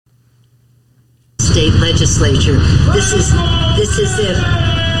state legislature. This is if.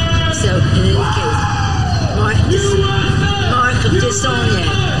 So in any case, Mark Dissonier.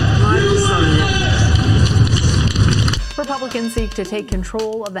 Republicans seek to take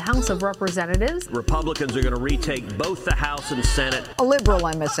control of the House of Representatives. Republicans are going to retake both the House and Senate. A liberal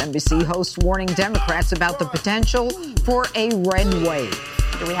MSNBC host warning Democrats about the potential for a red wave.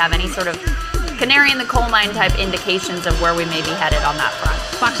 Do we have any sort of canary in the coal mine type indications of where we may be headed on that front?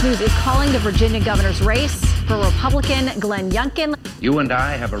 Fox News is calling the Virginia governor's race for Republican Glenn Youngkin. You and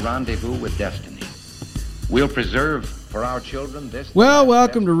I have a rendezvous with destiny. We'll preserve for our children this. Well,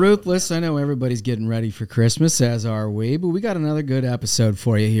 welcome to Ruthless. I know everybody's getting ready for Christmas, as are we, but we got another good episode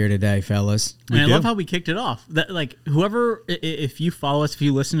for you here today, fellas. And I love how we kicked it off. Whoever, if you follow us, if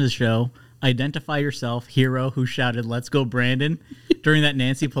you listen to the show, identify yourself, hero who shouted, "Let's go, Brandon," during that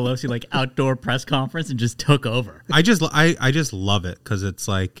Nancy Pelosi outdoor press conference and just took over. I just love it because it's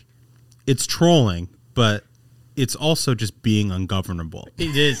it's trolling, but it's also just being ungovernable.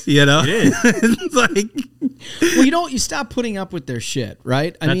 It is. You know? It is. It's well, you stop putting up with their shit,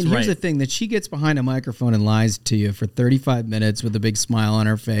 right? Here's the thing, that she gets behind a microphone and lies to you for 35 minutes with a big smile on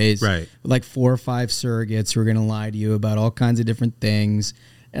her face. Right. With 4 or 5 surrogates who are going to lie to you about all kinds of different things.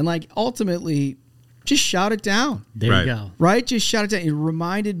 And ultimately, just shout it down. There you go. Right? Just shout it down. It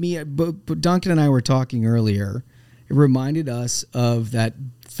reminded me, but Duncan and I were talking earlier, it reminded us of that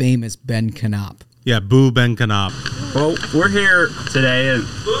famous Ben Knopf. Yeah, boo Ben Knopf. Well, we're here today at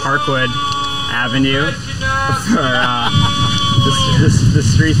Parkwood Avenue for the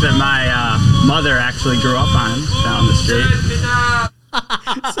street that my mother actually grew up on, down the street.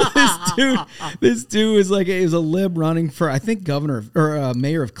 So this dude was is a lib running for, I think, governor or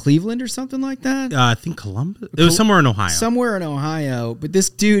mayor of Cleveland or something like that. I think Columbus. It was somewhere in Ohio. Somewhere in Ohio. But this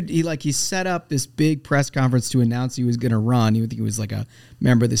dude, he set up this big press conference to announce he was going to run. He would think he was a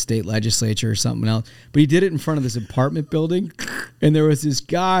member of the state legislature or something else. But he did it in front of this apartment building, and there was this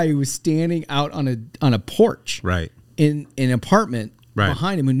guy who was standing out on a porch, right, in an apartment right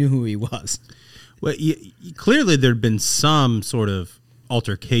behind him, who knew who he was. Well, clearly there'd been some sort of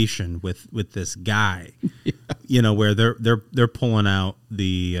altercation with this guy, yeah. Where they're pulling out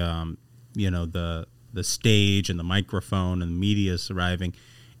the the stage and the microphone and the media's arriving.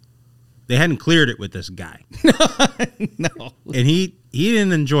 They hadn't cleared it with this guy. No. And he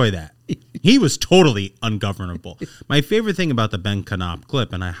didn't enjoy that. He was totally ungovernable. My favorite thing about the Ben Knopf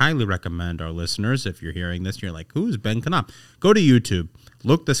clip, and I highly recommend our listeners, if you're hearing this and you're like, who is Ben Knopf? Go to YouTube,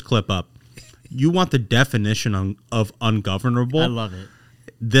 look this clip up. You want the definition of ungovernable? I love it.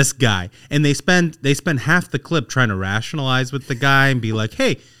 This guy. And they spend half the clip trying to rationalize with the guy and be like,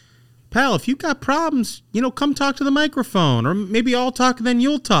 hey, pal, if you got problems, come talk to the microphone, or maybe I'll talk and then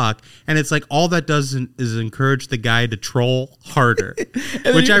you'll talk. And it's all that does is encourage the guy to troll harder,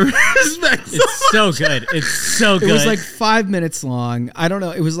 which I respect. It's so good. It's so good. It was 5 minutes long. I don't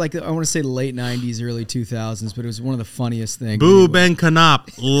know. It was I want to say late 90s, early 2000s, but it was one of the funniest things. Boo, Ben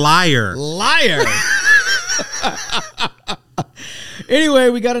Knopf, liar. Liar. Anyway,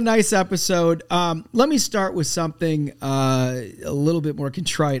 we got a nice episode. Let me start with something a little bit more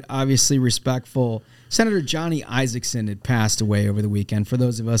contrite, obviously respectful. Senator Johnny Isakson had passed away over the weekend. For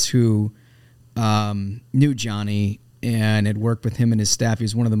those of us who knew Johnny and had worked with him and his staff, he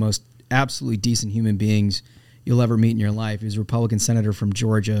was one of the most absolutely decent human beings you'll ever meet in your life. He was a Republican senator from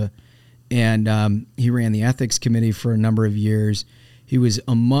Georgia, and he ran the ethics committee for a number of years. He was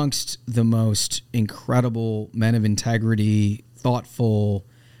amongst the most incredible men of integrity, thoughtful,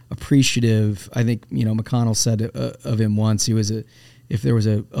 appreciative. I think, McConnell said of him once, he was if there was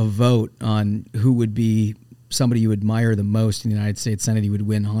a vote on who would be somebody you admire the most in the United States Senate, he would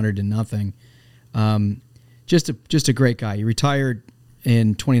win 100-0. Just a great guy. He retired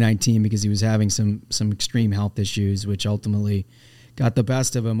in 2019 because he was having some extreme health issues, which ultimately got the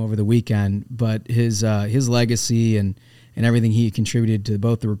best of him over the weekend. But his legacy and everything he contributed to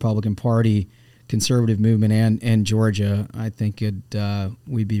both the Republican Party, conservative movement, and Georgia, I think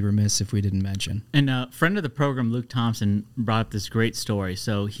we'd be remiss if we didn't mention. And a friend of the program, Luke Thompson, brought up this great story.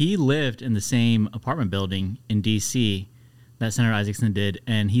 So he lived in the same apartment building in D.C. that Senator Isakson did,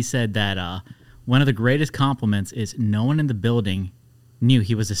 and he said that one of the greatest compliments is no one in the building knew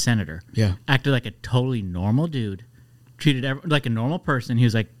he was a senator. Yeah. Acted like a totally normal dude, treated like a normal person. He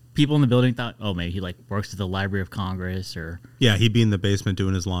was people in the building thought, oh, maybe he works at the Library of Congress or... Yeah, he'd be in the basement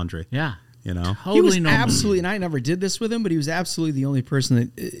doing his laundry. Yeah. Totally he was normal. Absolutely, and I never did this with him, but he was absolutely the only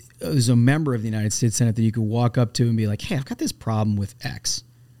person that was a member of the United States Senate that you could walk up to and be like, hey, I've got this problem with X.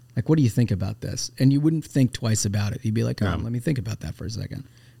 What do you think about this? And you wouldn't think twice about it. You'd be like, let me think about that for a second.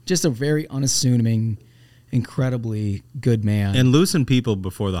 Just a very unassuming incredibly good man. And losing people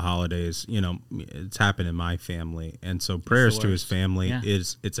before the holidays, you know, it's happened in my family. And so prayers to his family. Yeah.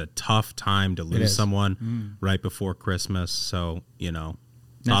 It's a tough time to lose someone right before Christmas. So, you know,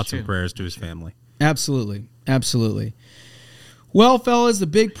 thoughts and prayers to his family. Absolutely. Absolutely. Well, fellas, the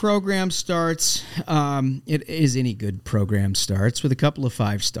big program starts. It is any good program starts with a couple of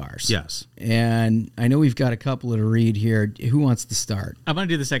 5 stars. Yes. And I know we've got a couple to read here. Who wants to start? I'm going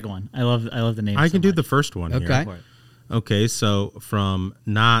to do the second one. I love the name. I can do the first one Okay. here. Okay, so from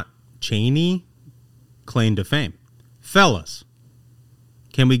Not Cheney, Claim to Fame. Fellas,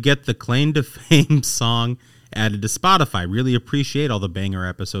 can we get the Claim to Fame song added to Spotify? Really appreciate all the banger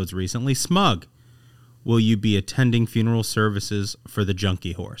episodes recently. Smug, will you be attending funeral services for the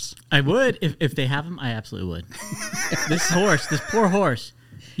junkie horse? I would. If they have him, I absolutely would. This poor horse,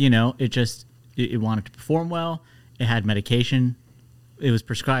 you know, it wanted to perform well. It had medication. It was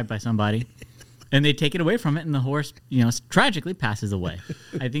prescribed by somebody. And they take it away from it, and the horse, you know, tragically passes away.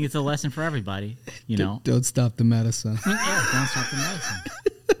 I think it's a lesson for everybody, you know. Don't stop the medicine. Yeah, don't stop the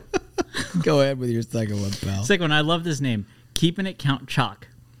medicine. Go ahead with your second one, pal. Second one, I love this name. Keeping it Count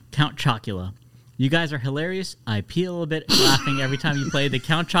Chocula. You guys are hilarious. I pee a little bit laughing every time you play the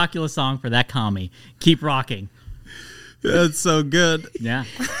Count Chocula song for that commie. Keep rocking. That's so good. Yeah.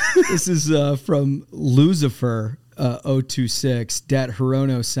 This is from Lucifer 026. That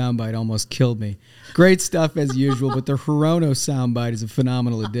Hirono soundbite almost killed me. Great stuff as usual, but the Hirono soundbite is a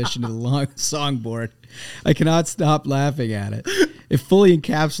phenomenal addition to the long songboard. I cannot stop laughing at it. It fully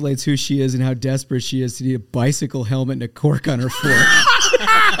encapsulates who she is and how desperate she is to need a bicycle helmet and a cork on her fork.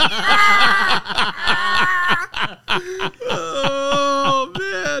 Oh,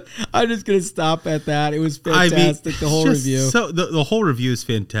 man. I'm just going to stop at that. It was fantastic, the whole review. So the whole review is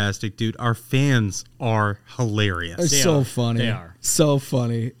fantastic, dude. Our fans are hilarious. It's so funny. They are. So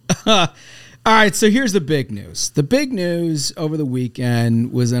funny. All right, so here's the big news. The big news over the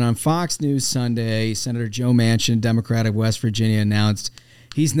weekend was that on Fox News Sunday, Senator Joe Manchin, Democrat of West Virginia, announced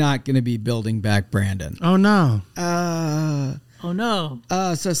he's not going to be building back Brandon. Oh, no. Oh, no.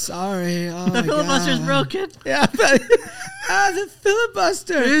 So sorry. Oh, The filibuster's broken. Yeah, but the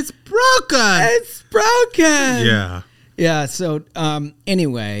filibuster. It's broken. It's broken. Yeah. Yeah, so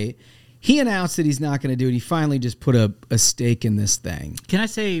anyway, he announced that he's not going to do it. He finally just put a stake in this thing. Can I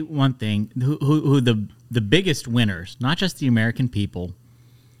say one thing? Who the biggest winners, not just the American people,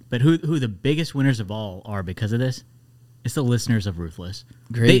 but who the biggest winners of all are because of this? It's the listeners of Ruthless.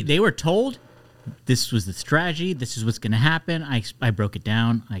 Great. They were told this was the strategy. This is what's going to happen. I broke it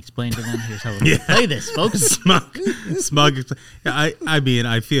down. I explained to them. Here's how we're going to play this, folks. Smug. I mean,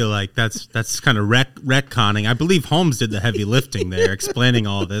 I feel like that's kind of retconning. I believe Holmes did the heavy lifting there, explaining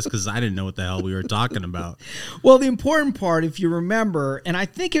all this because I didn't know what the hell we were talking about. Well, the important part, if you remember, and I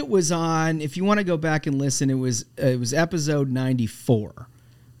think it was on, if you want to go back and listen, it was episode 94,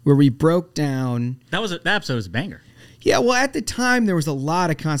 where we broke down. That episode was a banger. Yeah, well, at the time, there was a lot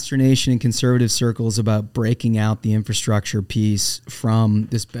of consternation in conservative circles about breaking out the infrastructure piece from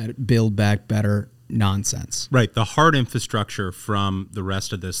this Build Back Better nonsense. Right, the hard infrastructure from the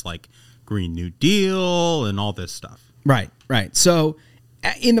rest of this, like Green New Deal and all this stuff. Right. So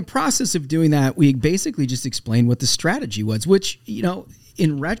in the process of doing that, we basically just explained what the strategy was, which, you know,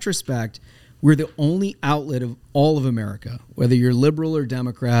 in retrospect, we're the only outlet of all of America, whether you're liberal or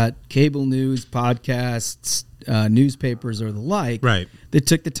Democrat, cable news, podcasts, newspapers, or the like, right, that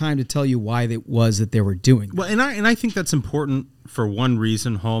took the time to tell you why it was that they were doing that. Well, and I think that's important for one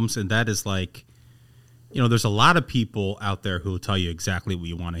reason, Holmes, and that is like, you know, there's a lot of people out there who will tell you exactly what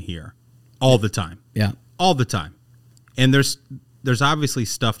you want to hear all the time. Yeah. All the time. And there's obviously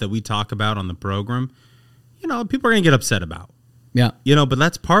stuff that we talk about on the program, you know, people are going to get upset about. Yeah. You know, but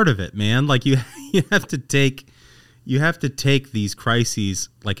that's part of it, man. Like you have to take these crises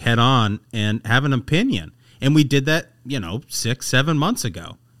like head on and have an opinion. And we did that, you know, 6-7 months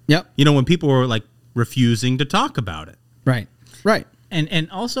ago. Yep. You know, when people were like refusing to talk about it. Right. And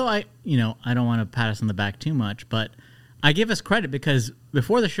also I don't want to pat us on the back too much, but I give us credit because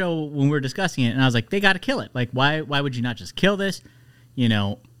before the show when we were discussing it, and I was like, they got to kill it. Like, why would you not just kill this? You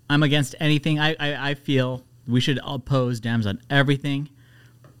know, I'm against anything. I feel we should oppose Dems on everything,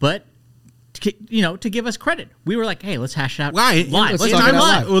 but to give us credit, we were like, hey, let's hash it out live. Let's talk it out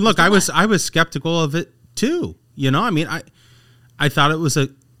live. Well, look, I was skeptical of it too. You know, I mean, I thought it was a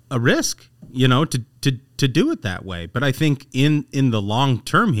risk, you know, to do it that way. But I think in the long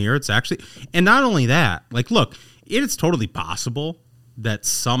term here, it's actually, and not only that, like, look, it's totally possible that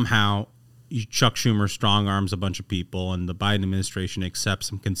somehow Chuck Schumer strong arms a bunch of people and the Biden administration accepts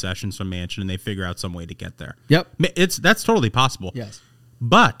some concessions from Manchin and they figure out some way to get there. Yep. That's totally possible. Yes.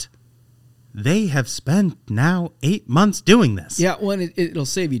 But they have spent now 8 months doing this. Yeah, well, it'll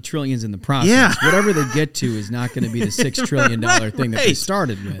save you trillions in the process. Yeah. Whatever they get to is not going to be the $6 trillion thing that they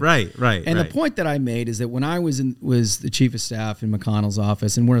started with. Right. And the point that I made is that when I was the chief of staff in McConnell's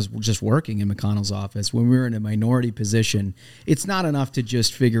office, and when I was just working in McConnell's office, when we were in a minority position, it's not enough to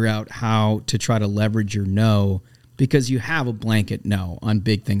just figure out how to try to leverage your no, because you have a blanket no on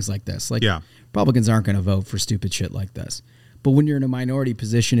big things like this. Like, Republicans aren't going to vote for stupid shit like this. But when you're in a minority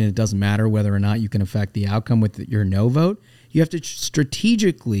position and it doesn't matter whether or not you can affect the outcome with your no vote, you have to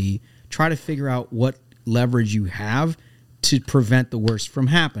strategically try to figure out what leverage you have to prevent the worst from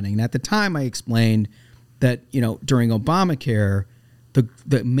happening. And at the time, I explained that, during Obamacare,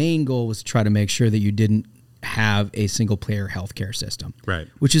 the main goal was to try to make sure that you didn't have a single-payer healthcare system, right?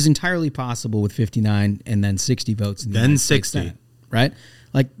 Which is entirely possible with 59 and then 60 votes in the United States Senate, right?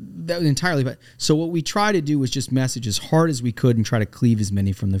 Like, that was entirely. So what we try to do was just message as hard as we could and try to cleave as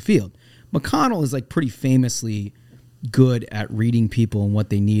many from the field. McConnell is pretty famously good at reading people and what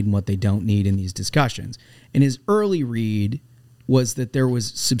they need and what they don't need in these discussions. And his early read was that there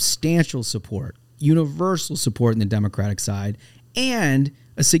was substantial support, universal support in the Democratic side, and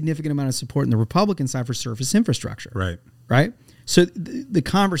a significant amount of support in the Republican side for surface infrastructure. Right? So the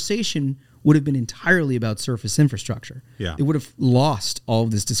conversation would have been entirely about surface infrastructure. Yeah. It would have lost all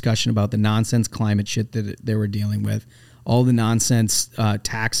of this discussion about the nonsense climate shit that they were dealing with, all the nonsense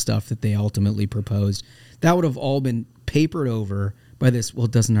tax stuff that they ultimately proposed. That would have all been papered over by this, well,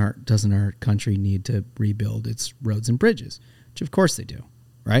 doesn't our country need to rebuild its roads and bridges? Which of course they do,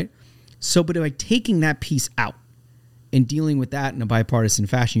 right? So, but by taking that piece out and dealing with that in a bipartisan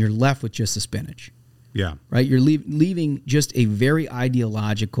fashion, you're left with just the spinach. Yeah. Right? You're leaving just a very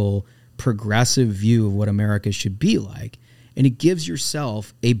ideological, progressive view of what America should be like, and it gives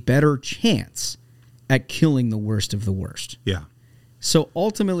yourself a better chance at killing the worst of the worst. Yeah. So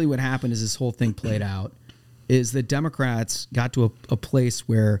ultimately what happened is this whole thing played out is that Democrats got to a place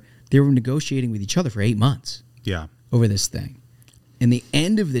where they were negotiating with each other for 8 months over this thing. In the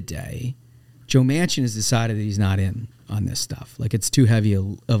end of the day, Joe Manchin has decided that he's not in on this stuff. Like, it's too heavy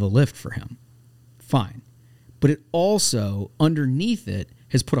of a lift for him. Fine. But it also, underneath it,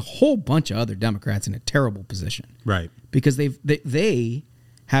 has put a whole bunch of other Democrats in a terrible position. Right. Because they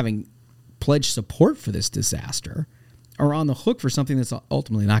having pledged support for this disaster, are on the hook for something that's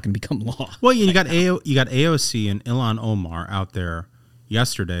ultimately not going to become law. Well, you got AOC and Ilhan Omar out there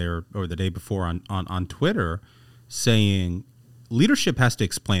yesterday or the day before on Twitter saying leadership has to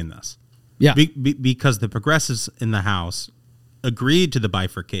explain this. Yeah. Because the progressives in the House agreed to the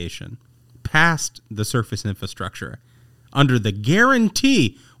bifurcation, passed the surface infrastructure, under the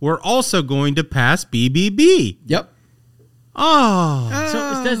guarantee we're also going to pass BBB. Yep. No.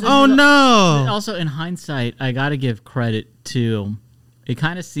 Also, in hindsight, I got to give credit to, it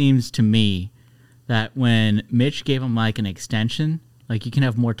kind of seems to me that when Mitch gave him an extension, you can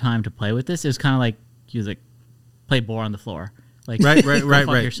have more time to play with this, it was kind of like, he was play bore on the floor. Right.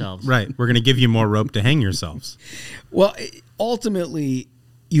 Yourselves. Right. We're going to give you more rope to hang yourselves. Well, ultimately,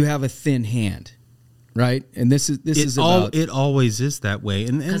 you have a thin hand. Right, and this is about. It always is that way,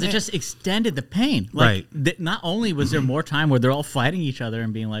 and because it just extended the pain. Right. Not only was there more time where they're all fighting each other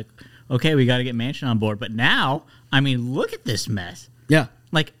and being like, "Okay, we got to get Manchin on board," but now, look at this mess. Yeah.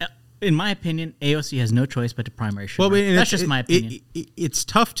 In my opinion, AOC has no choice but to primary Schumer. Well, that's just my opinion. It's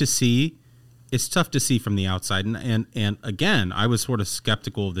tough to see. It's tough to see from the outside, and again, I was sort of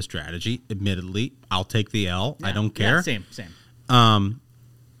skeptical of the strategy. Admittedly, I'll take the L. Yeah. I don't care. Yeah, same.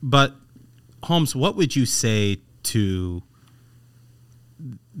 But. Holmes, what would you say to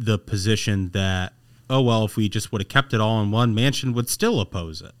the position that, if we just would have kept it all in one, Manchin would still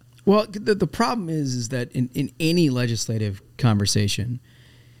oppose it? Well, the problem is that in any legislative conversation,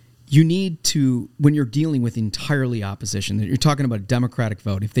 you need to, when you're dealing with entirely opposition, you're talking about a Democratic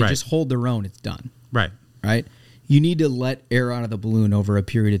vote. If they just hold their own, it's done. Right. You need to let air out of the balloon over a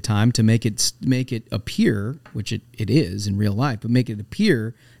period of time to make it appear, which it is in real life, but make it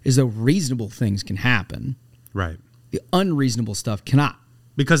appear as though reasonable things can happen. Right. The unreasonable stuff cannot.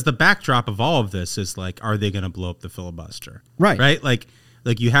 Because the backdrop of all of this is are they going to blow up the filibuster? Right. Right? Like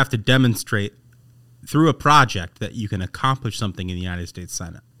you have to demonstrate through a project that you can accomplish something in the United States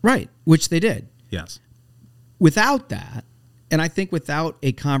Senate. Right. Which they did. Yes. Without that, and I think without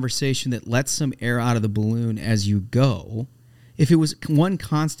a conversation that lets some air out of the balloon as you go, if it was one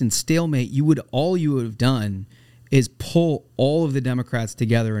constant stalemate, all you would have done is pull all of the Democrats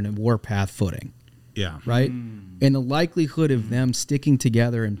together in a warpath footing. Yeah. Right? And the likelihood of them sticking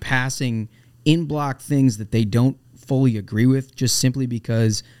together and passing in-block things that they don't fully agree with just simply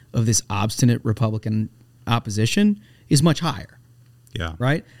because of this obstinate Republican opposition is much higher. Yeah.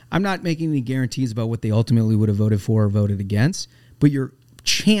 Right? I'm not making any guarantees about what they ultimately would have voted for or voted against, but your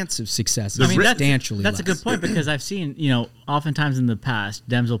chance of success is substantially that's less. a good point, because I've seen, oftentimes in the past,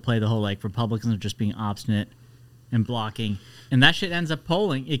 Dems will play the whole, like, Republicans are just being obstinate and blocking, and that shit ends up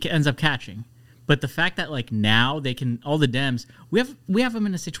polling. It ends up catching. But the fact that, like, now they can, all the Dems, we have them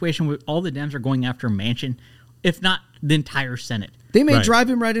in a situation where all the Dems are going after Manchin, if not the entire Senate. They may drive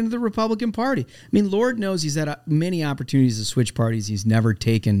him right into the Republican Party. I mean, Lord knows he's had many opportunities to switch parties. He's never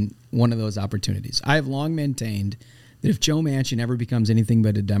taken one of those opportunities. I have long maintained that if Joe Manchin ever becomes anything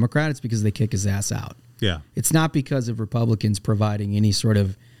but a Democrat, it's because they kick his ass out. Yeah. It's not because of Republicans providing any sort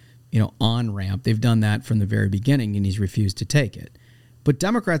of, on-ramp. They've done that from the very beginning, and he's refused to take it. But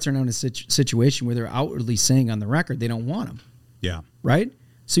Democrats are now in a situation where they're outwardly saying on the record they don't want him. Yeah. Right?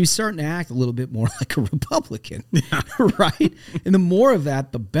 So he's starting to act a little bit more like a Republican, right? And the more of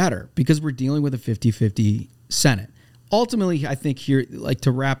that, the better, because we're dealing with a 50-50 Senate. Ultimately, I think here, like,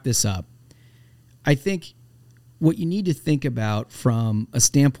 to wrap this up, I think what you need to think about from a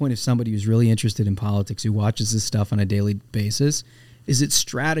standpoint of somebody who's really interested in politics, who watches this stuff on a daily basis, is that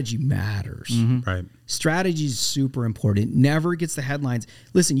strategy matters. Mm-hmm. Right. Strategy is super important. It never gets the headlines.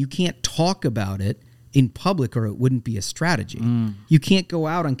 Listen, you can't talk about it in public or it wouldn't be a strategy. You can't go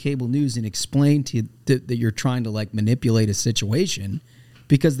out on cable news and explain to you that you're trying to, like, manipulate a situation,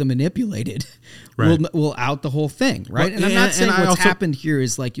 because the manipulated will out the whole thing, right? Well, and I'm not saying what's also happened here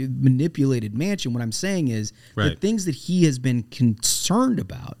is like you manipulated Manchin. What I'm saying is the things that he has been concerned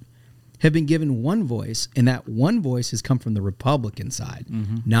about have been given one voice, and that one voice has come from the Republican side,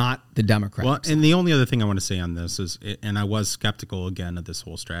 not the Democratic side. And the only other thing I want to say on this is, and I was skeptical again of this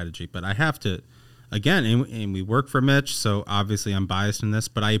whole strategy, but I have to, again, and we work for Mitch, so obviously I'm biased in this,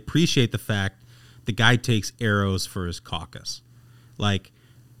 but I appreciate the fact the guy takes arrows for his caucus. Like,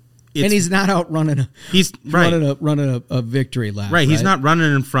 and he's not out running running a victory lap. Right. He's not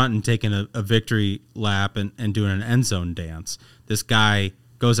running in front and taking a victory lap and doing an end zone dance. This guy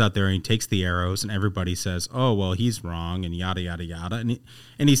goes out there and he takes the arrows, and everybody says, oh, well, he's wrong, and yada, yada, yada.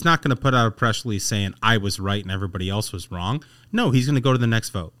 And he's not going to put out a press release saying I was right and everybody else was wrong. No, he's going to go to the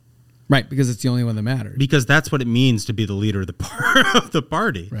next vote. Right, because it's the only one that matters. Because that's what it means to be the leader of the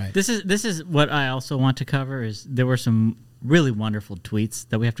party. Right. This is what I also want to cover. Is there were some really wonderful tweets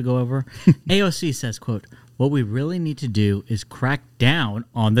that we have to go over. AOC says, quote, what we really need to do is crack down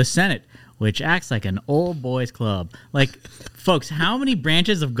on the Senate, which acts like an old boys club. Like, folks, how many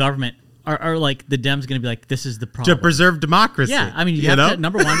branches of government are like the Dems going to be like, this is the problem? To preserve democracy. Yeah, I mean, you have to,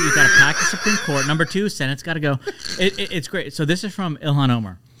 number one, you've got to pack the Supreme Court. Number two, Senate's got to go. It's great. So this is from Ilhan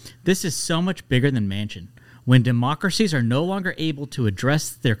Omar. This is so much bigger than Manchin. When democracies are no longer able to address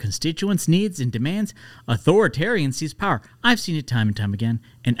their constituents' needs and demands, authoritarians seize power. I've seen it time and time again,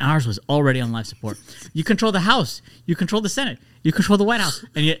 and ours was already on life support. You control the House, you control the Senate, you control the White House,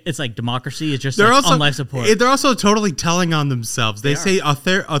 and yet it's like democracy is just on life support. They're also totally telling on themselves. They say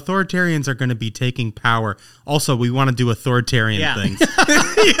authoritarians are going to be taking power. Also, we want to do authoritarian things.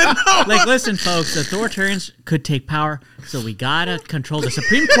 Like, listen, folks, authoritarians could take power, so we got to control the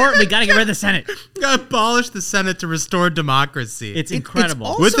Supreme Court, and we got to get rid of the Senate. Abolish the Senate to restore democracy. It's incredible.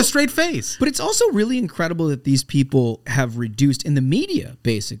 also, with a straight face. But it's also really incredible that these people have reduced, in the media,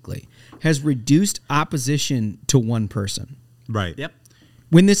 basically, has reduced opposition to one person. Right. Yep.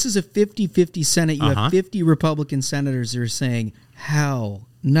 When this is a 50-50 Senate, you have 50 Republican senators that are saying, hell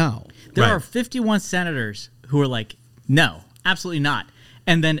no. There are 51 senators who are like, no, absolutely not.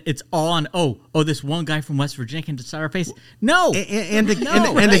 And then it's all on, this one guy from West Virginia can decide our face. No. And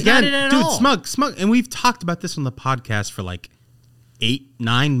again, dude, smug. And we've talked about this on the podcast for like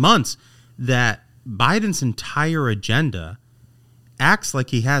 8-9 months, that Biden's entire agenda acts like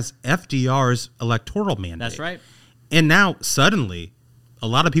he has FDR's electoral mandate. That's right. And now suddenly a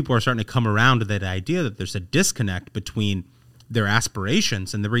lot of people are starting to come around to that idea that there's a disconnect between their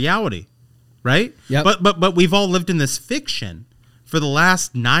aspirations and the reality, right? Yep. But we've all lived in this fiction for the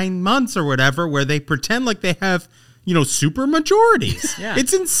last 9 months or whatever, where they pretend like they have, super majorities. Yeah.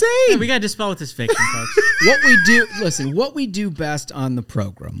 It's insane. Yeah, we got to dispel with this fiction, folks. What we do best on the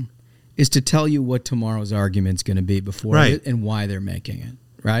program is to tell you what tomorrow's argument's going to be before it and why they're making it,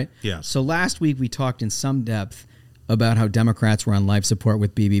 right? Yeah. So last week we talked in some depth about how Democrats were on life support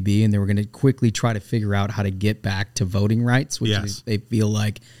with BBB, and they were going to quickly try to figure out how to get back to voting rights, which they feel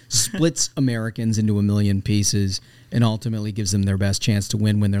like splits Americans into a million pieces and ultimately gives them their best chance to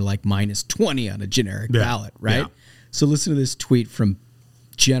win when they're like minus 20 on a generic ballot, right? Yeah. So listen to this tweet from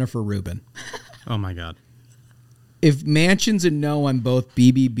Jennifer Rubin. Oh, my God. If Manchin's a no on both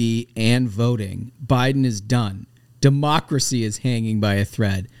BBB and voting, Biden is done. Democracy is hanging by a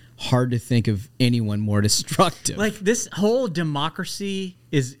thread. hard to think of anyone more destructive. Like this whole democracy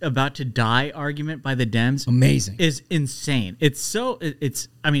is about to die argument by the Dems. Amazing. Is insane. It's straight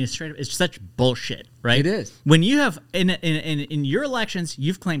up, it's such bullshit, right? It is. When you have in your elections,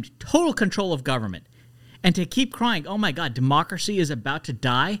 you've claimed total control of government. And to keep crying, oh my God, democracy is about to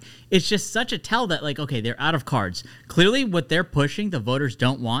die, it's just such a tell that, like, okay, they're out of cards. Clearly what they're pushing, the voters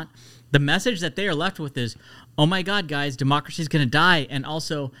don't want. The message that they are left with is, oh my God, guys, democracy is going to die, and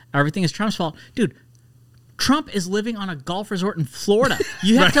also everything is Trump's fault. Dude, Trump is living on a golf resort in Florida.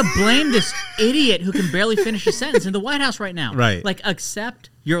 You have to blame this idiot who can barely finish a sentence in the White House right now. Right. Like,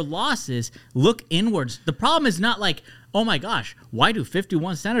 accept your losses. Look inwards. The problem is not like, oh my gosh, why do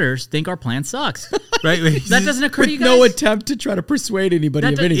 51 senators think our plan sucks? Right. That doesn't occur to you With guys? no attempt to try to persuade anybody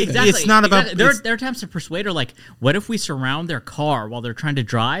of anything. Exactly. It's not about- Exactly. Their attempts to persuade are like, what if we surround their car while they're trying to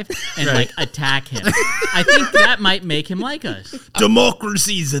drive and like attack him? I think that might make him like us.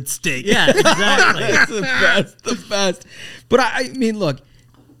 Democracy's at stake. Yeah, exactly. It's the best. But I mean, look,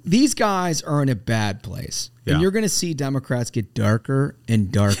 these guys are in a bad place. Yeah. And you're going to see Democrats get darker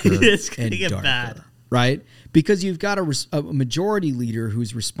and darker It's gonna and get darker. bad. Right? Because you've got a majority leader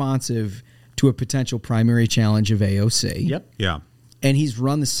who's responsive to a potential primary challenge of AOC. Yep. Yeah. And he's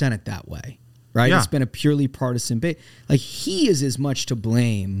run the Senate that way. Right? Yeah. It's been a purely partisan base. Like, he is as much to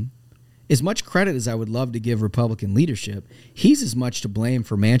blame, as much credit as I would love to give Republican leadership, he's as much to blame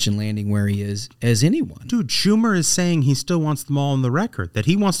for Manchin landing where he is as anyone. Dude, Schumer is saying he still wants them all on the record, that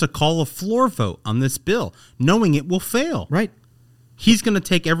he wants to call a floor vote on this bill, knowing it will fail. Right. He's going to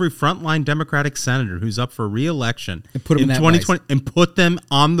take every frontline Democratic senator who's up for re-election And put 'em in that 2020 and put them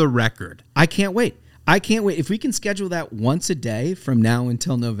on the record. I can't wait. I can't wait. If we can schedule that once a day from now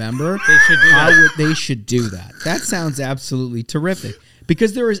until November, They should do that. They should do that. That sounds absolutely terrific.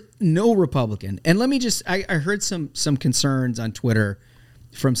 Because there is no Republican. And let me just, I heard some concerns on Twitter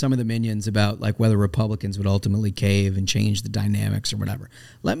from some of the minions about like whether Republicans would ultimately cave and change the dynamics or whatever.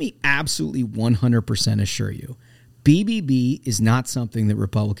 Let me absolutely 100% assure you, BBB is not something that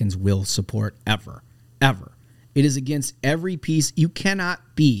Republicans will support ever. Ever. It is against every piece. You cannot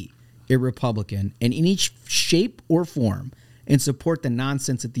be a Republican in any shape or form and support the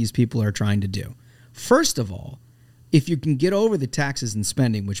nonsense that these people are trying to do. First of all, if you can get over the taxes and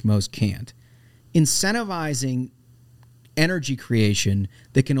spending, which most can't, incentivizing energy creation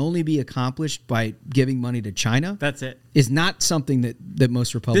that can only be accomplished by giving money to China. That's it. Is not something that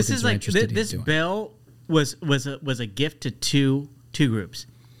most Republicans This is are like interested this in doing. bill was a gift to two groups.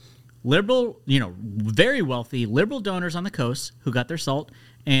 Liberal, very wealthy liberal donors on the coast who got their salt,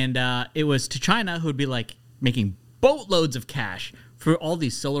 and it was to China who would be like making boatloads of cash for all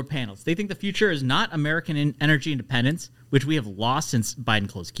these solar panels. They think the future is not American energy independence, which we have lost since Biden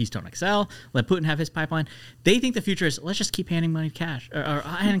closed Keystone XL, let Putin have his pipeline. They think the future is let's just keep handing money to cash or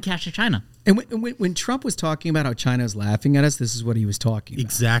handing cash to China. And when Trump was talking about how China is laughing at us, this is what he was talking about.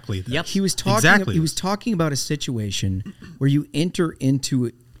 Exactly. Yep. He was talking. Exactly. He was talking about a situation where you enter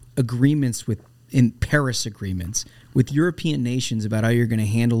into agreements in Paris agreements with European nations about how you're going to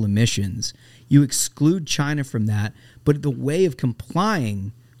handle emissions. You exclude China from that, but the way of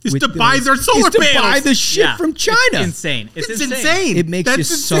complying Is with to buy their solar is to panels. buy the shit Yeah. from China. It's insane. It's insane. It makes That's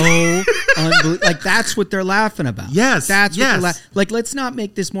you insane. so unbelievable. Like, that's what they're laughing about. Yes, That's what yes. they're like, let's not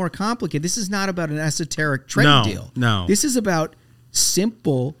make this more complicated. This is not about an esoteric trade deal. No. This is about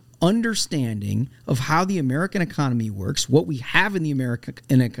simple understanding of how the American economy works, what we have in the American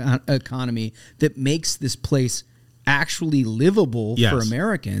economy that makes this place actually livable Yes. for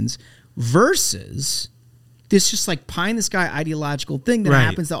Americans versus this just like pie in the sky ideological thing that Right.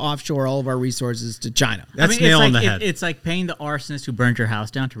 happens to offshore all of our resources to China. That's it's nail like, on the head. It's like paying the arsonist who burned your house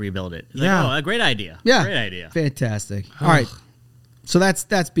down to rebuild it. It's Yeah. like, a great idea. Yeah. Great idea. Fantastic. All right. So that's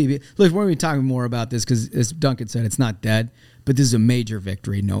BB. Look, we're going to be talking more about this because, as Duncan said, it's not dead, but this is a major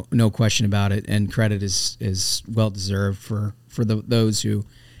victory, no question about it, and credit is well deserved for those who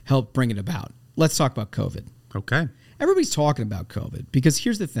helped bring it about. Let's talk about COVID. Okay. Everybody's talking about COVID because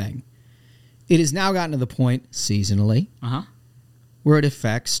here's the thing: it has now gotten to the point seasonally where it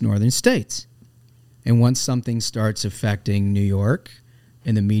affects northern states, and once something starts affecting New York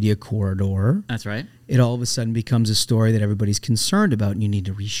in the media corridor, That's right. it all of a sudden becomes a story that everybody's concerned about and you need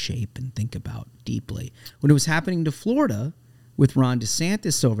to reshape and think about deeply. When it was happening to Florida with Ron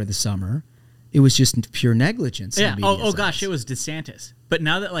DeSantis over the summer, it was just pure negligence. in Yeah. the Oh media's gosh, eyes. it was DeSantis. But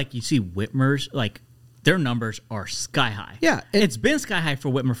now that like you see Whitmer's like their numbers are sky high. Yeah, It's been sky high for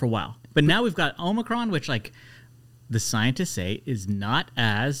Whitmer for a while. But now we've got Omicron, which like the scientists say is not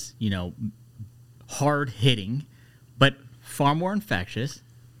as, hard hitting, but far more infectious.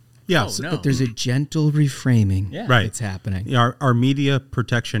 Yeah, Oh, no. But there's a gentle reframing right. that's happening. Yeah, our media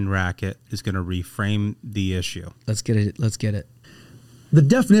protection racket is going to reframe the issue. Let's get it. Let's get it. The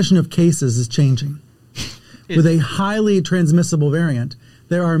definition of cases is changing. With a highly transmissible variant,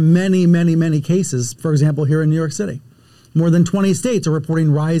 there are many, many, many cases, for example, here in New York City. More than 20 states are reporting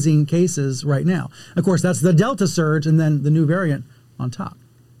rising cases right now. Of course, that's the Delta surge and then the new variant on top.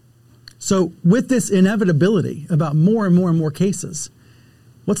 So with this inevitability about more and more and more cases,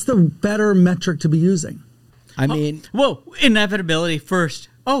 what's the better metric to be using? I mean, whoa, inevitability first.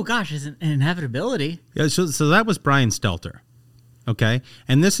 Oh gosh, is an inevitability. Yeah, so that was Brian Stelter. Okay.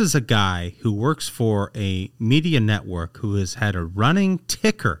 And this is a guy who works for a media network who has had a running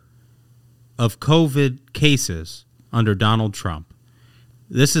ticker of COVID cases under Donald Trump.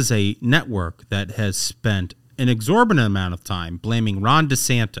 This is a network that has spent an exorbitant amount of time blaming Ron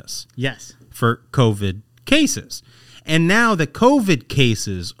DeSantis Yes. for COVID cases. And now the COVID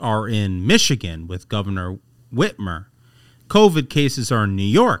cases are in Michigan with Governor Whitmer. COVID cases are in New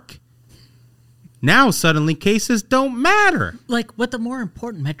York. Now suddenly cases don't matter. Like, what the more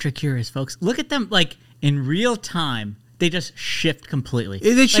important metric here is, folks, look at them, like, in real time, they just shift completely.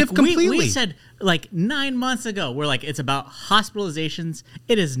 They shift completely. We said, like, 9 months ago, we're like, it's about hospitalizations.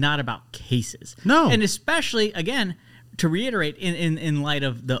 It is not about cases. No. And especially, again, to reiterate, in light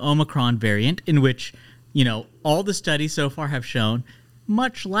of the Omicron variant, in which, you know, all the studies so far have shown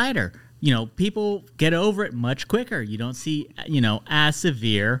much lighter. You know, people get over it much quicker. You don't see, you know, as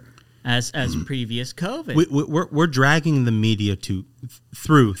severe as previous COVID. We're dragging the media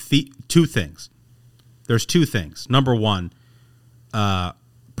through two things. There's two things. Number one,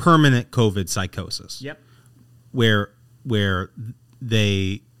 permanent COVID psychosis. Yep. Where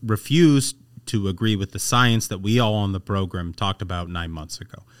they refuse to agree with the science that we all on the program talked about 9 months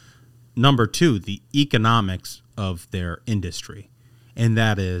ago. Number two, the economics of their industry, and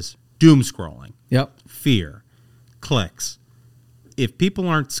that is doom scrolling. Yep. Fear, clicks. If people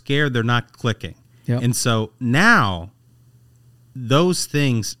aren't scared, they're not clicking. Yep. And so now those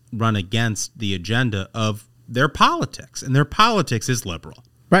things run against the agenda of their politics, and their politics is liberal.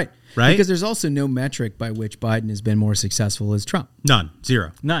 Right. Right? Because there's also no metric by which Biden has been more successful as Trump. None.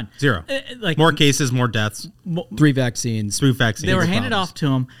 Zero. None. Zero. Like, more cases, more deaths. 3 vaccines. Through vaccines. They were handed off to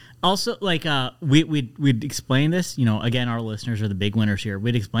him. Also, like, we'd explain this. You know, again, our listeners are the big winners here.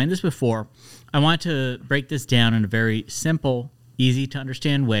 We'd explained this before. I want to break this down in a very simple, easy to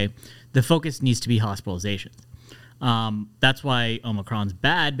understand way. The focus needs to be hospitalizations. That's why Omicron's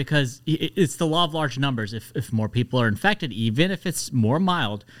bad, because it's the law of large numbers. If more people are infected, even if it's more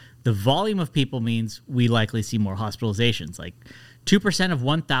mild, the volume of people means we likely see more hospitalizations. Like 2% of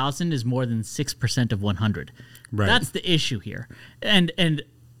 1,000 is more than 6% of 100. Right. That's the issue here. And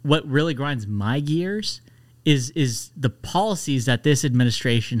what really grinds my gears is the policies that this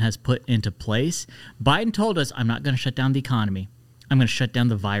administration has put into place. Biden told us, I'm not going to shut down the economy. I'm going to shut down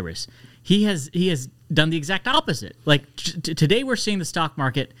the virus. He has done the exact opposite. Like today we're seeing the stock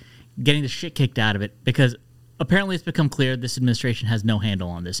market getting the shit kicked out of it because apparently it's become clear this administration has no handle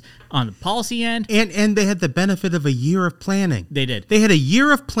on this. On the policy end. And they had the benefit of a year of planning. They did. They had a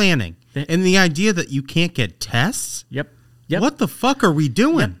year of planning. And the idea that you can't get tests? Yep. What the fuck are we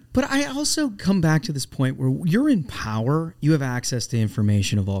doing? Yep. But I also come back to this point where you're in power, you have access to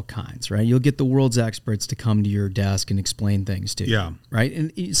information of all kinds, right? You'll get the world's experts to come to your desk and explain things to you. Yeah. Right?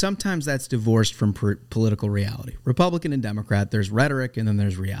 And sometimes that's divorced from political reality. Republican and Democrat, there's rhetoric and then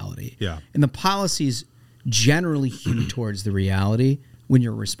there's reality. Yeah. And the policies generally hew towards the reality when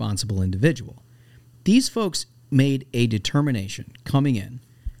you're a responsible individual. These folks made a determination coming in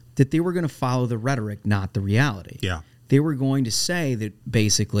that they were going to follow the rhetoric, not the reality. Yeah. They were going to say that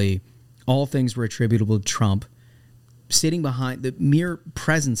basically all things were attributable to Trump sitting behind the mere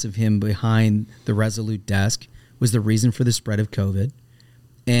presence of him behind the Resolute desk was the reason for the spread of COVID.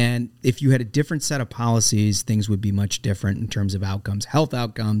 And if you had a different set of policies, things would be much different in terms of outcomes, health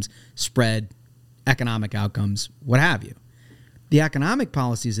outcomes, spread, economic outcomes, what have you. The economic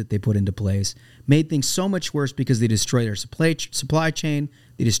policies that they put into place made things so much worse because they destroyed our supply chain,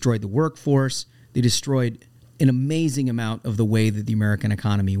 they destroyed the workforce, they destroyed an amazing amount of the way that the American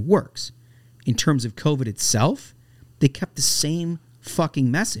economy works. In terms of COVID itself, they kept the same fucking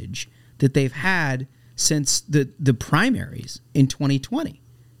message that they've had since the primaries in 2020,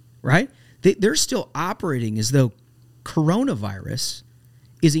 right? They're still operating as though coronavirus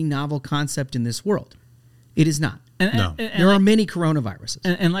is a novel concept in this world. It is not. No. There are many coronaviruses.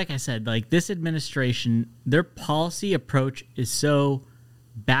 And like I said, like this administration, their policy approach is so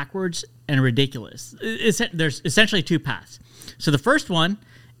backwards and ridiculous. There's essentially two paths. So the first one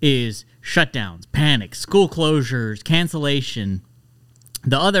is shutdowns, panic, school closures, cancellation,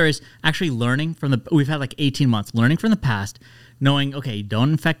 The other is actually learning from we've had like 18 months, learning from the past, knowing, okay,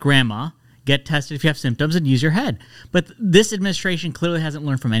 don't infect grandma, get tested if you have symptoms, and use your head. But this administration clearly hasn't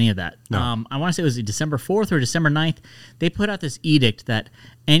learned from any of that. No. I want to say it was December 4th or December 9th. They put out this edict that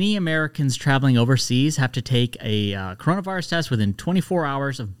any Americans traveling overseas have to take a coronavirus test within 24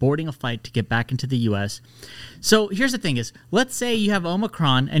 hours of boarding a flight to get back into the U.S. So here's the thing is, let's say you have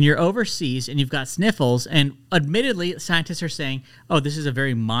Omicron and you're overseas and you've got sniffles, and admittedly, scientists are saying, oh, this is a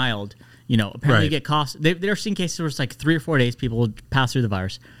very mild, apparently you get coughs. They're seeing cases where it's like 3 or 4 days people will pass through the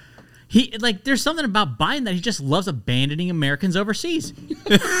virus. There's something about Biden that he just loves abandoning Americans overseas.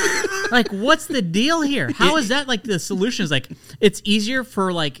 What's the deal here? How is that the solution? Is it's easier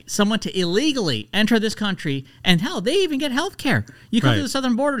for someone to illegally enter this country, and hell, they even get health care. You come to the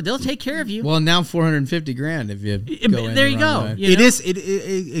southern border, they'll take care of you. Well, now $450,000 if you go in there you go. way. It is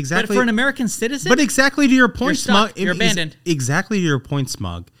exactly. But for an American citizen, but exactly to your point, Smug. You're abandoned. Exactly to your point,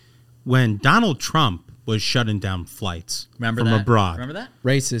 Smug. When Donald Trump was shutting down flights from abroad. Remember that?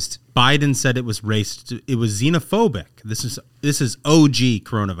 Racist. Biden said it was racist. It was xenophobic. This is OG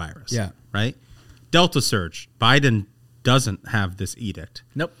coronavirus. Yeah. Right? Delta surge. Biden doesn't have this edict.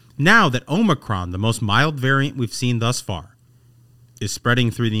 Nope. Now that Omicron, the most mild variant we've seen thus far, is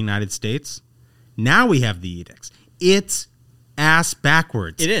spreading through the United States, now we have the edicts. It's ass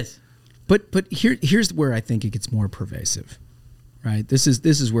backwards. It is. But here's where I think it gets more pervasive. Right. This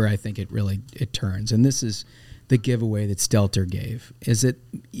is where I think it turns, and this is the giveaway that Stelter gave. Is that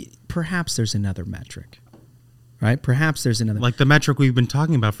perhaps there's another metric, right? Perhaps there's another, like the metric we've been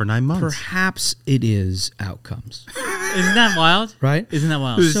talking about for 9 months. Perhaps it is outcomes. Isn't that wild? Right? Isn't that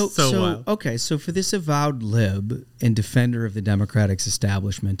wild? So wild. Okay, so for this avowed lib and defender of the Democratic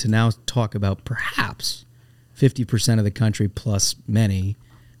establishment to now talk about perhaps 50% of the country plus many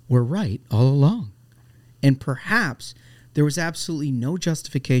were right all along, and perhaps there was absolutely no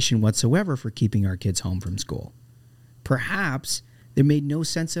justification whatsoever for keeping our kids home from school. Perhaps it made no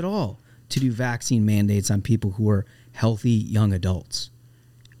sense at all to do vaccine mandates on people who are healthy young adults.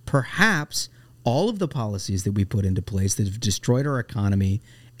 Perhaps all of the policies that we put into place that have destroyed our economy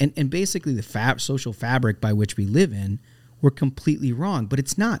and basically the social fabric by which we live in were completely wrong. But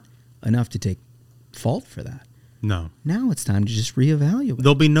it's not enough to take fault for that. No. Now it's time to just reevaluate.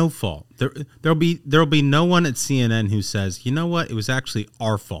 There'll be no fault. There'll be no one at CNN who says, you know what, it was actually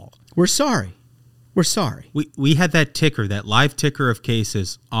our fault. We're sorry. We're sorry. We had that ticker, that live ticker of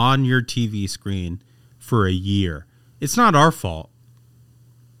cases on your TV screen for a year. It's not our fault.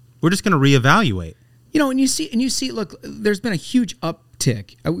 We're just going to reevaluate. And you see, look, there's been a huge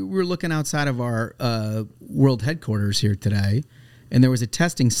uptick. We were looking outside of our world headquarters here today, and there was a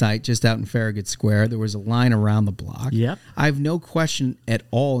testing site just out in Farragut Square. There was a line around the block. Yep. I have no question at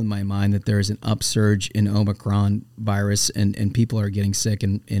all in my mind that there is an upsurge in Omicron virus and people are getting sick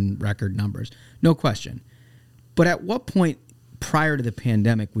in record numbers. No question. But at what point prior to the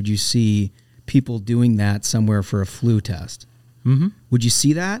pandemic would you see people doing that somewhere for a flu test? Mm-hmm. Would you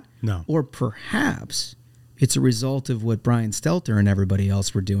see that? No. Or perhaps it's a result of what Brian Stelter and everybody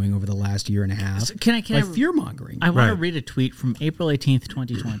else were doing over the last year and a half. So can I fear-mongering. I want to read a tweet from April 18th,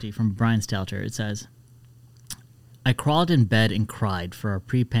 2020 from Brian Stelter. It says, I crawled in bed and cried for our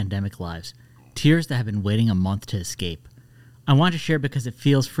pre-pandemic lives, tears that have been waiting a month to escape. I want to share because it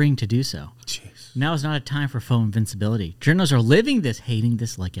feels freeing to do so. Jeez. Now is not a time for faux invincibility. Journalists are living this, hating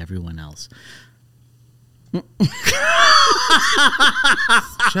this like everyone else.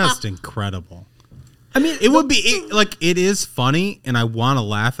 Just incredible. I mean, it is funny, and I want to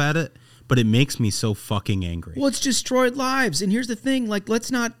laugh at it, but it makes me so fucking angry. Well, it's destroyed lives, and here's the thing: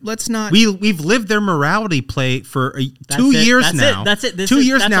 let's not. We've lived their morality play for 2 years now. That's it. 2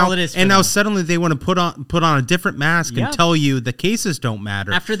 years now, all it is. And now suddenly they want to put on a different mask and tell you the cases don't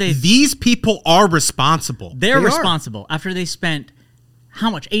matter. These people are responsible. They're responsible after they spent how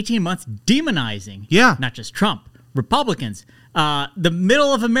much? 18 months demonizing. Yeah. Not just Trump, Republicans. The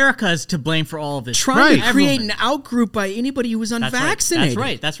middle of America is to blame for all of this. Trying to create an outgroup by anybody who was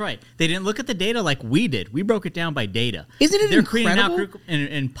unvaccinated. That's right. They didn't look at the data like we did. We broke it down by data. Isn't it They're incredible? creating an outgroup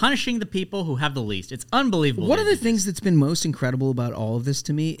and punishing the people who have the least. It's unbelievable. One of the things that's been most incredible about all of this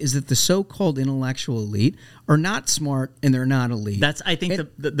to me is that the so-called intellectual elite are not smart and they're not elite. I think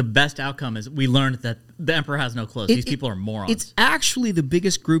the best outcome is we learned that the emperor has no clothes. These people are morons. It's actually the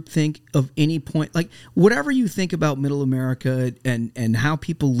biggest groupthink of any point. Like, whatever you think about middle America and how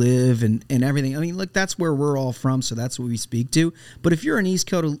people live and everything. I mean, look, that's where we're all from, so that's what we speak to. But if you're an East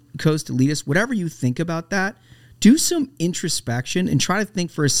Coast elitist, whatever you think about that, do some introspection and try to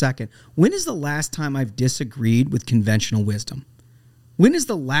think for a second. When is the last time I've disagreed with conventional wisdom? When is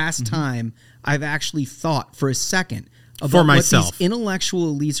the last time I've actually thought for a second, about myself. what these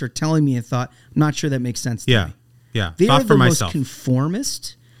intellectual elites are telling me and thought, I'm not sure that makes sense to me. Yeah. They Thought are for the myself. most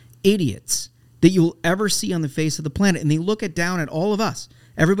conformist idiots that you'll ever see on the face of the planet. And they look down at all of us.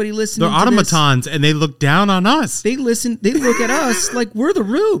 Everybody listening They're to automatons, and they look down on us. They look at us like we're the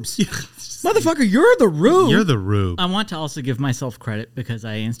rubes. Motherfucker, you're the rube. You're the rube. I want to also give myself credit because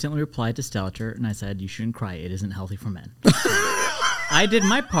I instantly replied to Stelter and I said, you shouldn't cry. It isn't healthy for men. I did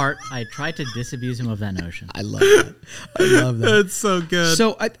my part. I tried to disabuse him of that notion. I love that. I love that. That's so good.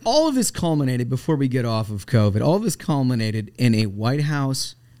 So all of this culminated, before we get off of COVID, all of this culminated in a White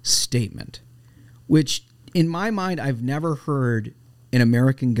House statement, which in my mind, I've never heard an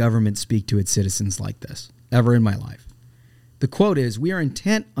American government speak to its citizens like this, ever in my life. The quote is, "We are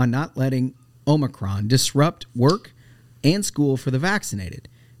intent on not letting Omicron disrupt work and school for the vaccinated.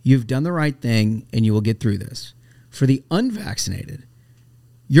 You've done the right thing and you will get through this. For the unvaccinated,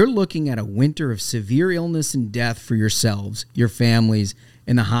 you're looking at a winter of severe illness and death for yourselves, your families,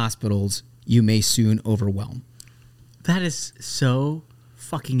 and the hospitals you may soon overwhelm." That is so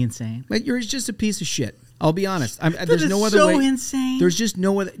fucking insane. But you're just a piece of shit. I'll be honest. There's is no other so way. insane. There's just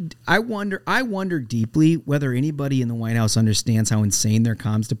no other. I wonder deeply whether anybody in the White House understands how insane their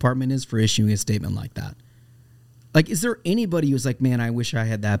comms department is for issuing a statement like that. Like, is there anybody who's like, man, I wish I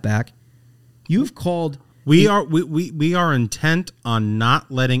had that back? You've called. We are intent on not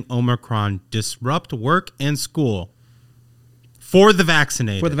letting Omicron disrupt work and school for the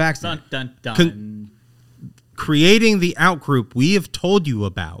vaccinated. For the vaccinated. Dun, dun, dun. Creating the outgroup we have told you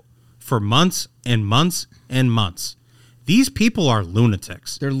about for months and months and months. These people are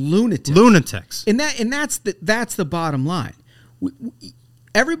lunatics. They're lunatics. Lunatics. And that's the bottom line.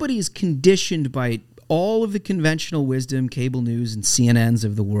 Everybody is conditioned by all of the conventional wisdom, cable news, and CNNs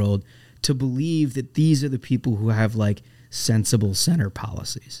of the world to believe that these are the people who have like sensible center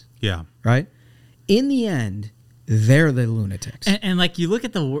policies. Yeah. Right? In the end, they're the lunatics. And like you look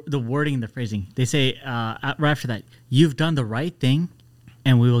at the wording and the phrasing, they say right after that, you've done the right thing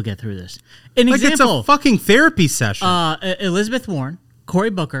and we will get through this. An like example, it's a fucking therapy session. Elizabeth Warren,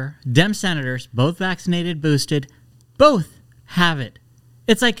 Cory Booker, Dem senators, both vaccinated, boosted, both have it.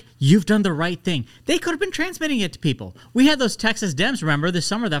 It's like, you've done the right thing. They could have been transmitting it to people. We had those Texas Dems, remember, this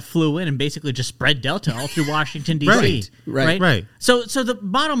summer that flew in and basically just spread Delta all through Washington, D.C. Right. So the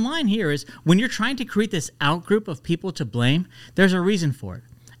bottom line here is, when you're trying to create this outgroup of people to blame, there's a reason for it.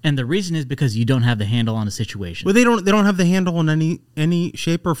 And the reason is because you don't have the handle on the situation. Well, they don't have the handle in any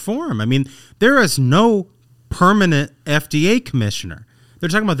shape or form. I mean, there is no permanent FDA commissioner. They're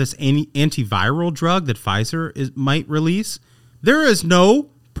talking about this antiviral drug that Pfizer might release. There is no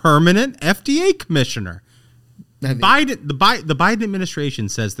permanent FDA commissioner. The Biden administration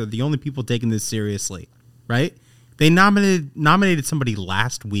says they're the only people taking this seriously, right? They nominated somebody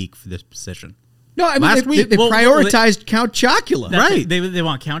last week for this position. No, I mean, they prioritized Count Chocula. Right. They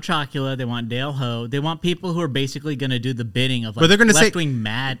want Count Chocula. They want Dale Ho. They want people who are basically going to do the bidding of like left-wing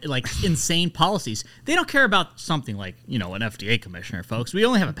mad, like insane policies. They don't care about something like, an FDA commissioner, folks. We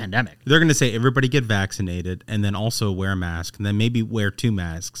only have a pandemic. They're going to say everybody get vaccinated and then also wear a mask and then maybe wear 2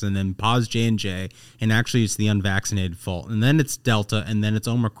 masks and then pause J&J and actually it's the unvaccinated fault. And then it's Delta and then it's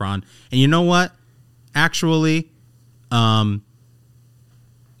Omicron. And you know what? Actually,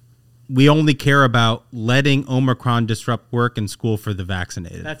 we only care about letting Omicron disrupt work and school for the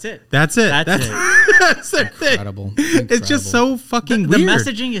vaccinated. That's it. That's it. That's it. Incredible. It's just so fucking weird. The weird.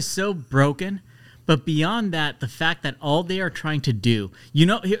 messaging is so broken. But beyond that, the fact that all they are trying to do,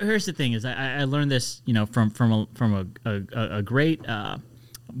 here's the thing: is I learned this, from a great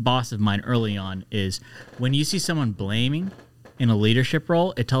boss of mine early on. Is when you see someone blaming in a leadership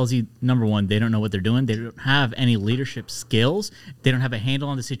role, it tells you, number one, they don't know what they're doing. They don't have any leadership skills. They don't have a handle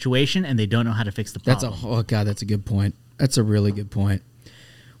on the situation, and they don't know how to fix the problem. That's a good point. That's a really good point.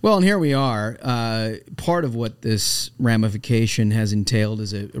 Well, and here we are. Part of what this ramification has entailed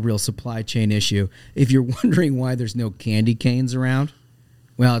is a real supply chain issue. If you're wondering why there's no candy canes around,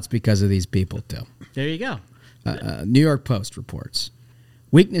 well, it's because of these people, too. There you go. New York Post reports.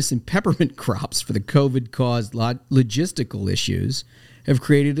 Weakness in peppermint crops for the COVID-caused logistical issues have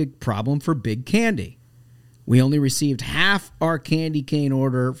created a problem for Big Candy. We only received half our candy cane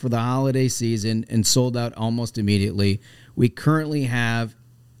order for the holiday season and sold out almost immediately. We currently have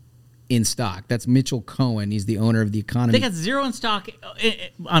in stock. That's Mitchell Cohen. He's the owner of The Economy. They got 0 in stock.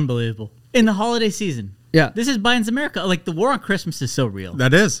 Unbelievable. In the holiday season. Yeah. This is Biden's America. Like, the war on Christmas is so real.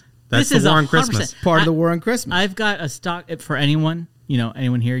 That is. That's the war on Christmas. Part of the war on Christmas. I've got a stock for anyone.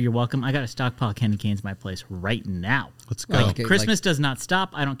 Anyone here, you're welcome. I got a stockpile of candy canes in my place right now. Let's go. Christmas does not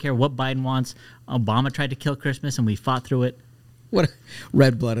stop. I don't care what Biden wants. Obama tried to kill Christmas, and we fought through it. What a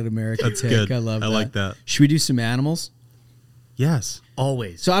red-blooded American That's take. good. I love that. I like that. Should we do some animals? Yes.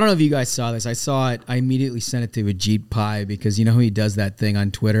 Always. So I don't know if you guys saw this. I saw it. I immediately sent it to Ajit Pai because you know how he does that thing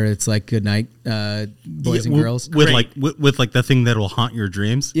on Twitter. It's like good night, boys and girls. With like the thing that will haunt your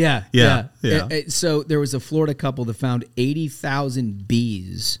dreams. Yeah. Yeah. So there was a Florida couple that found 80,000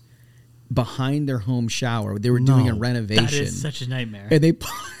 bees behind their home shower. They were doing a renovation. That is such a nightmare.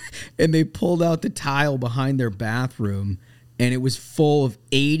 And they pulled out the tile behind their bathroom, and it was full of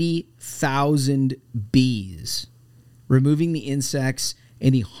 80,000 bees. Removing the insects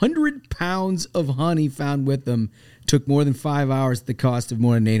and the 100 pounds of honey found with them took more than 5 hours at the cost of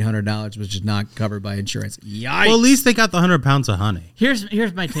more than $800, which is not covered by insurance. Yikes. Well, at least they got the 100 pounds of honey. Here's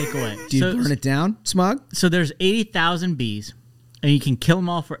my takeaway. Do you burn it down, Smug? So there's 80,000 bees, and you can kill them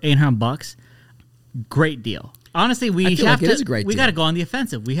all for $800. Great deal. Honestly, we I feel have like to. it is a great we deal. got to go on the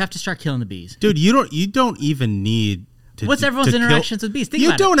offensive. We have to start killing the bees. Dude, you don't even need to. What's everyone's interactions with bees? Think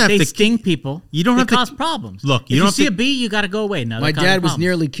about don't it. have They to sting people. You don't they have to cause problems. Look, if you see a bee, you got to go away. No, My dad was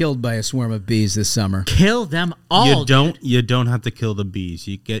nearly killed by a swarm of bees this summer. Kill them all. You don't have to kill the bees.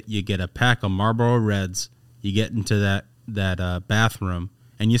 You get a pack of Marlboro Reds. You get into that bathroom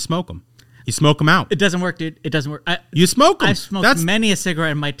and you smoke them. You smoke them out. It doesn't work, dude. It doesn't work. You smoke them. I've smoked many a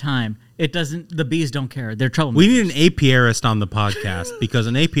cigarette in my time. It doesn't. The bees don't care. They're troublemakers. We need an apiarist on the podcast because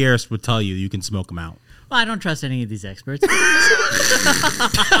an apiarist would tell you can smoke them out. Well, I don't trust any of these experts.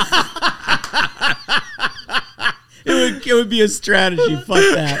 It would be a strategy. Fuck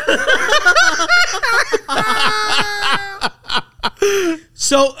that.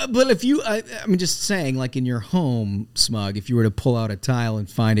 So, but if you, I'm just saying, like in your home, Smug, if you were to pull out a tile and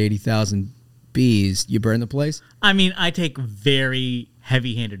find 80,000 bees, you burn the place? I mean, I take very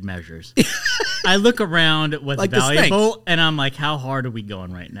heavy-handed measures. I look around what's Like the valuable, and I'm like, how hard are we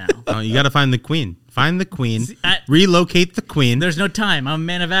going right now? You got to find the queen. Find the queen. Relocate the queen. There's no time. I'm a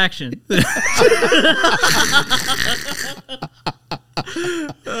man of action.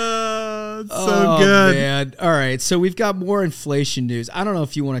 So good. Man. All right, so we've got more inflation news. I don't know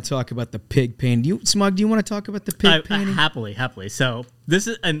if you want to talk about the pig painting. Smug, do you want to talk about the pig painting? Happily. So this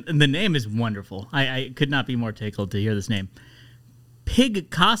is, and the name is wonderful. I could not be more tickled to hear this name.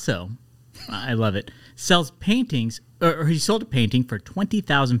 Pigcasso, I love it, sells paintings, or he sold a painting for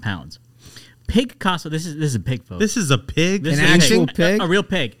 20,000 pounds. Pigcasso, this is a pig, folks. This is a pig? This An is actual pig? A real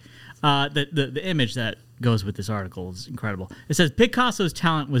pig. The image that goes with this article is incredible. It says Picasso's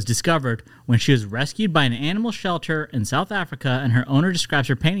talent was discovered when she was rescued by an animal shelter in South Africa, and her owner describes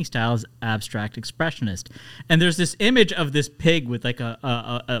her painting style as abstract expressionist. And there's this image of this pig with like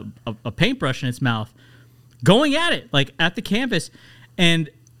a paintbrush in its mouth, going at it, like at the canvas. And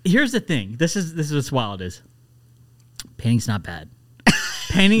here's the thing: this is what's wild is painting's not bad.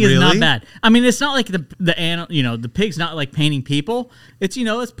 Painting is not bad. I mean, it's not like the pig's not like painting people. It's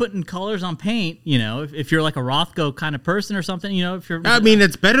it's putting colors on paint. If you're like a Rothko kind of person or something, if you're. I mean,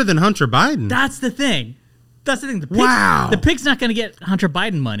 it's better than Hunter Biden. That's the thing. Wow. The pig's not going to get Hunter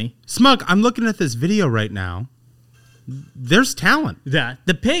Biden money. Smug, I'm looking at this video right now. There's talent. Yeah,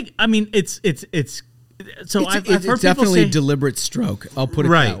 the pig. I mean, it's. So I've heard people definitely say deliberate stroke. I'll put it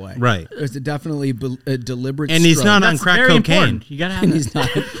that way. Right. It's definitely a deliberate. And stroke. he's not on That's crack very cocaine. important. You gotta have. And he's not.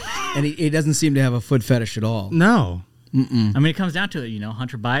 And he doesn't seem to have a foot fetish at all. No. I mean, it comes down to it.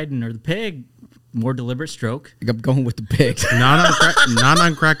 Hunter Biden or the pig, more deliberate stroke. I'm going with the pig. Not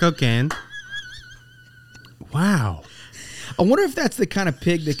on crack cocaine. Wow. I wonder if that's the kind of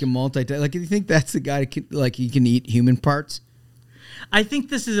pig that can multitask. Like, do you think that's the guy that can, like, he can eat human parts? I think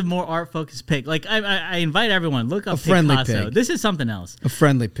this is a more art-focused pig. Like, I invite everyone, look up A friendly Picasso. pig. This is something else. A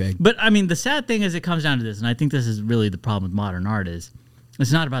friendly pig. But, I mean, the sad thing is it comes down to this, and I think this is really the problem with modern art is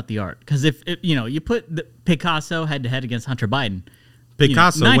it's not about the art. Because if you put the Picasso head-to-head against Hunter Biden,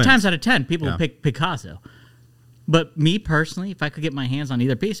 Picasso 9 wins. times out of 10, people would pick Picasso. But me, personally, if I could get my hands on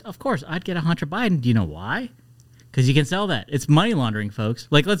either piece, of course, I'd get a Hunter Biden. Do you know why? Because you can sell that. It's money laundering, folks.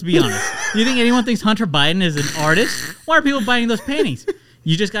 Like, let's be honest. You think anyone thinks Hunter Biden is an artist? Why are people buying those paintings?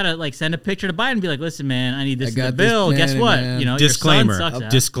 You just got to, like, send a picture to Biden and be like, listen, man, I need this in the bill. Guess what? Man. Disclaimer. Your son sucks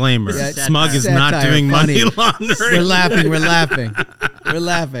ass. Disclaimer. This is Smug is not satire, doing funny. money laundering. We're laughing. We're laughing. We're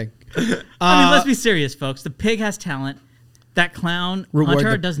laughing. I mean, let's be serious, folks. The pig has talent. That clown,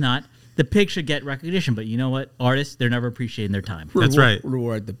 Hunter, does not. The pig should get recognition, but you know what? Artists, they're never appreciating their time. That's right.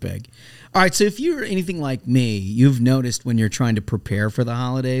 Reward the pig. All right, so if you're anything like me, you've noticed when you're trying to prepare for the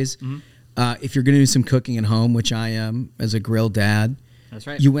holidays, if you're going to do some cooking at home, which I am as a grill dad, that's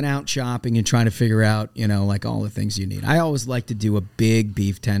right. You went out shopping and trying to figure out, like all the things you need. I always like to do a big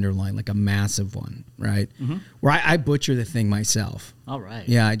beef tenderloin, like a massive one, right? Mm-hmm. Where I butcher the thing myself. All right.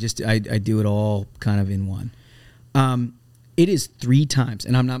 Yeah, I do it all kind of in one. It is 3 times,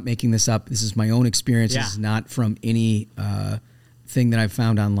 and I'm not making this up. This is my own experience. Yeah. This is not from any thing that I've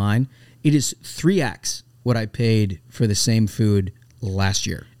found online. It is 3x what I paid for the same food last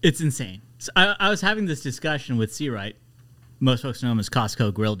year. It's insane. So I was having this discussion with Seawright. Most folks know him as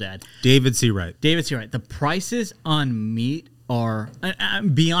Costco Grill Dad. David Seawright. The prices on meat are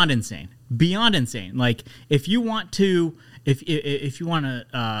beyond insane. Beyond insane. Like if you want to, if you want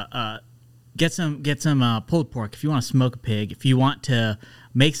to get some pulled pork, if you want to smoke a pig, if you want to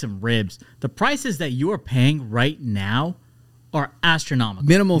make some ribs, the prices that you are paying right now are astronomical.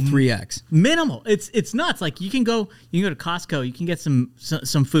 Minimal 3x. Minimal. It's nuts. Like you can go to Costco, you can get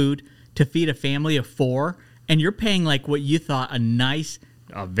some food to feed a family of 4, and you're paying like what you thought a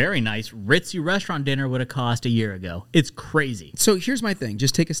very nice ritzy restaurant dinner would have cost a year ago. It's crazy. So here's my thing.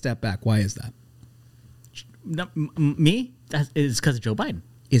 Just take a step back. Why is that? Me? It's because of Joe Biden.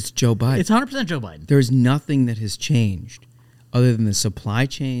 It's Joe Biden. It's 100% Joe Biden. There's nothing that has changed other than the supply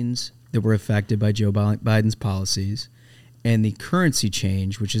chains that were affected by Joe Biden's policies and the currency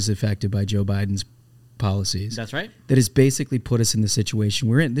change, which is affected by Joe Biden's policies. That's right. That has basically put us in the situation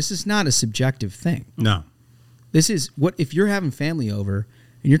we're in. This is not a subjective thing. No. This is what if you're having family over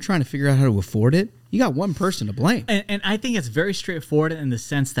and you're trying to figure out how to afford it, you got one person to blame. And I think it's very straightforward in the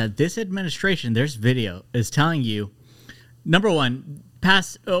sense that this administration, there's video, is telling you, number one,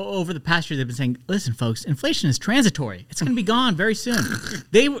 over the past year, they've been saying, listen, folks, inflation is transitory. It's going to be gone very soon.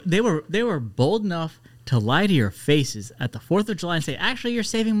 They were bold enough to lie to your faces at the 4th of July and say, actually, you're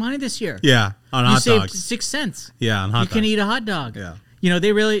saving money this year. Yeah, on hot dogs. You saved 6 cents. Yeah, on hot dogs. You can eat a hot dog. Yeah. You know,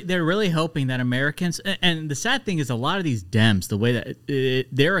 they're really hoping that Americans, and the sad thing is a lot of these Dems, the way that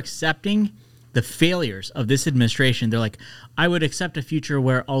they're accepting the failures of this administration, they're like, I would accept a future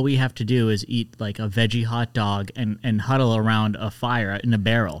where all we have to do is eat like a veggie hot dog and huddle around a fire in a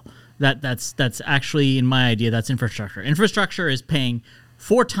barrel. That's actually, in my idea, that's infrastructure. Infrastructure is paying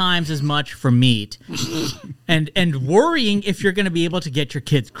 4 times as much for meat and worrying if you're going to be able to get your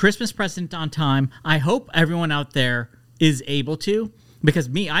kids Christmas present on time. I hope everyone out there is able to, because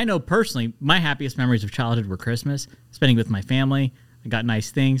I know personally, my happiest memories of childhood were Christmas, spending with my family. I got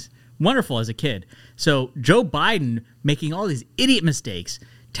nice things. Wonderful as a kid. So Joe Biden making all these idiot mistakes,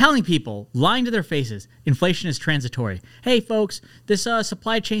 telling people, lying to their faces, inflation is transitory. Hey, folks, this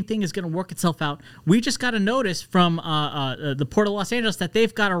supply chain thing is going to work itself out. We just got a notice from the Port of Los Angeles that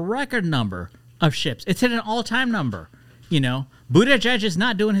they've got a record number of ships. It's hit an all-time number. You know, Buttigieg is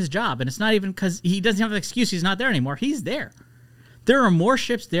not doing his job, and it's not even because he doesn't have an excuse he's not there anymore. He's there. There are more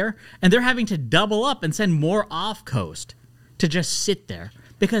ships there, and they're having to double up and send more off-coast to just sit there.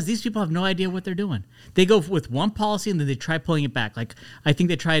 Because these people have no idea what they're doing. They go with one policy and then they try pulling it back. Like, I think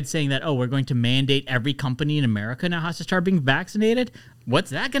they tried saying that, we're going to mandate every company in America now has to start being vaccinated.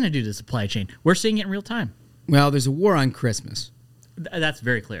 What's that going to do to the supply chain? We're seeing it in real time. Well, there's a war on Christmas. That's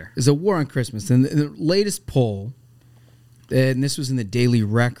very clear. There's a war on Christmas. And the latest poll, and this was in the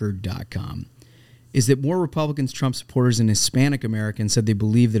dailyrecord.com, is that more Republicans, Trump supporters, and Hispanic Americans said they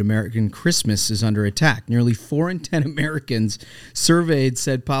believe that American Christmas is under attack. Nearly 4 in 10 Americans surveyed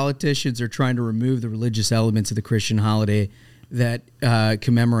said politicians are trying to remove the religious elements of the Christian holiday that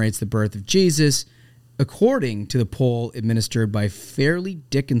commemorates the birth of Jesus, according to the poll administered by Fairleigh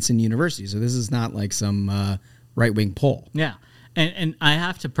Dickinson University. So this is not like some right-wing poll. Yeah, and I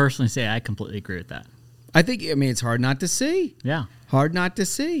have to personally say I completely agree with that. It's hard not to see. Yeah. Hard not to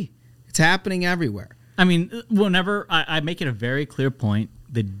see. It's happening everywhere. I mean, whenever I make it a very clear point,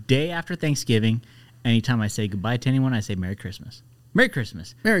 the day after Thanksgiving, anytime I say goodbye to anyone, I say Merry Christmas. Merry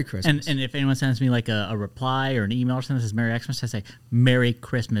Christmas. Merry Christmas. And if anyone sends me like a reply or an email or something that says Merry Xmas, I say Merry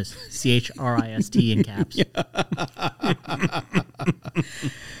Christmas, CHRIST in caps.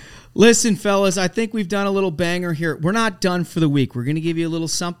 Listen, fellas, I think we've done a little banger here. We're not done for the week. We're going to give you a little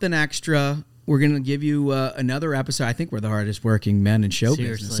something extra. We're going to give you another episode. I think we're the hardest working men in show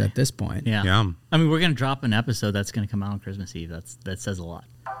business at this point. Yeah. I mean, we're going to drop an episode that's going to come out on Christmas Eve. That says a lot.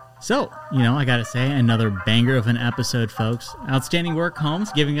 So, I got to say, another banger of an episode, folks. Outstanding work,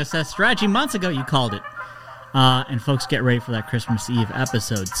 Holmes, giving us that strategy months ago. You called it. And folks, get ready for that Christmas Eve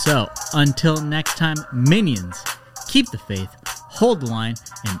episode. So, until next time, minions, keep the faith, hold the line,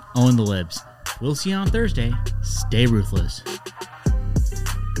 and own the libs. We'll see you on Thursday. Stay ruthless.